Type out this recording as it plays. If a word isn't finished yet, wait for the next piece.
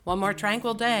One more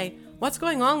tranquil day. What's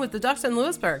going on with the Ducks in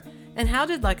Lewisburg? And how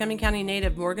did Lycoming County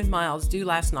native Morgan Miles do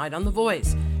last night on The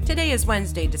Voice? Today is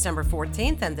Wednesday, December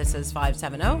 14th, and this is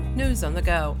 570 News on the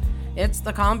Go. It's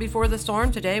the calm before the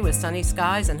storm today with sunny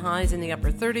skies and highs in the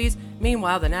upper 30s.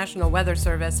 Meanwhile, the National Weather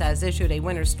Service has issued a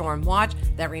winter storm watch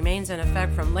that remains in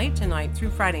effect from late tonight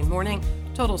through Friday morning.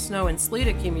 Total snow and sleet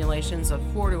accumulations of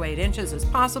 4 to 8 inches is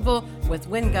possible, with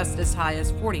wind gusts as high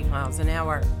as 40 miles an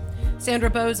hour.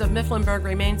 Sandra Bowes of Mifflinburg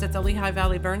remains at the Lehigh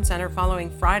Valley Burn Center following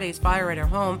Friday's fire at her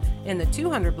home in the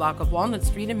 200 block of Walnut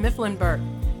Street in Mifflinburg.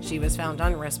 She was found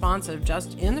unresponsive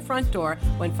just in the front door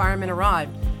when firemen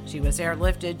arrived. She was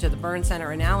airlifted to the Burn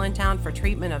Center in Allentown for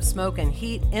treatment of smoke and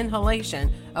heat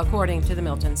inhalation, according to the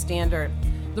Milton Standard.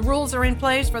 The rules are in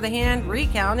place for the hand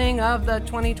recounting of the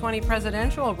 2020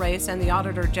 presidential race and the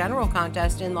Auditor General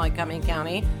contest in Lycoming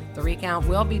County. The recount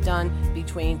will be done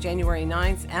between January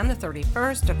 9th and the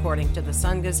 31st, according to the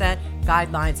Sun Gazette.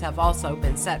 Guidelines have also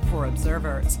been set for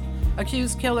observers.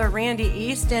 Accused killer Randy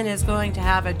Easton is going to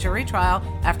have a jury trial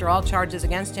after all charges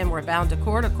against him were bound to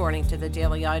court, according to the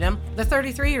Daily Item. The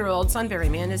 33-year-old Sunbury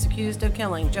man is accused of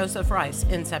killing Joseph Rice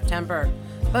in September.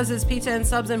 Buzz's Pizza and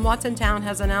Subs in Watsontown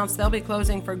has announced they'll be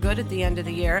closing for good at the end of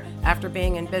the year after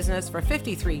being in business for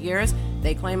 53 years.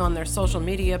 They claim on their social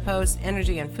media posts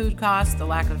energy and food costs, the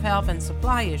lack of help, and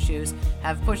supply issues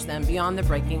have pushed them beyond the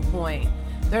breaking point.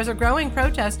 There's a growing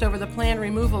protest over the planned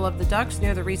removal of the ducks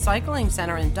near the recycling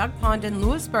center in Duck Pond in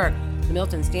Lewisburg. The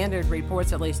Milton Standard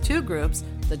reports at least two groups,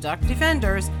 the Duck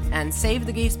Defenders and Save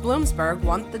the Geese Bloomsburg,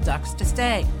 want the ducks to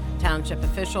stay. Township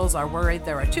officials are worried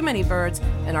there are too many birds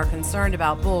and are concerned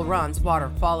about Bull Run's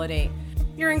water quality.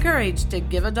 You're encouraged to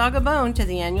give a dog a bone to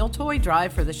the annual toy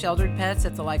drive for the sheltered pets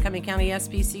at the Lycoming County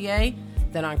SPCA.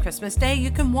 Then on Christmas Day, you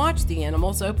can watch the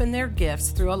animals open their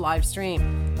gifts through a live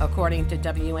stream. According to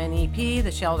WNEP,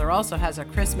 the shelter also has a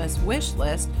Christmas wish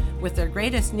list, with their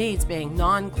greatest needs being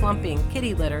non-clumping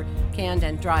kitty litter, canned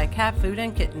and dry cat food,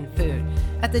 and kitten food.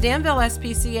 At the Danville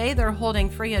SPCA, they're holding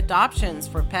free adoptions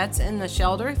for pets in the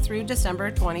shelter through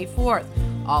December 24th.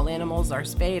 All animals are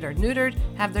spayed or neutered,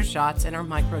 have their shots, and are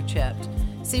microchipped.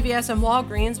 CVS and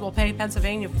Walgreens will pay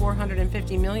Pennsylvania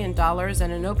 $450 million in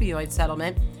an opioid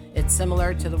settlement. It's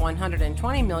similar to the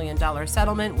 $120 million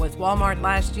settlement with Walmart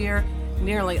last year.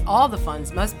 Nearly all the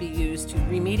funds must be used to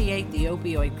remediate the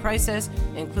opioid crisis,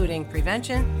 including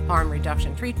prevention, harm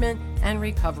reduction treatment, and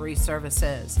recovery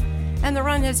services. And the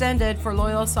run has ended for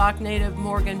Loyalsock native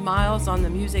Morgan Miles on the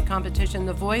music competition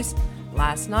The Voice.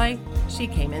 Last night, she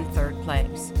came in third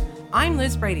place. I'm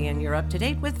Liz Brady, and you're up to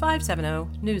date with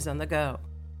 570 News on the Go.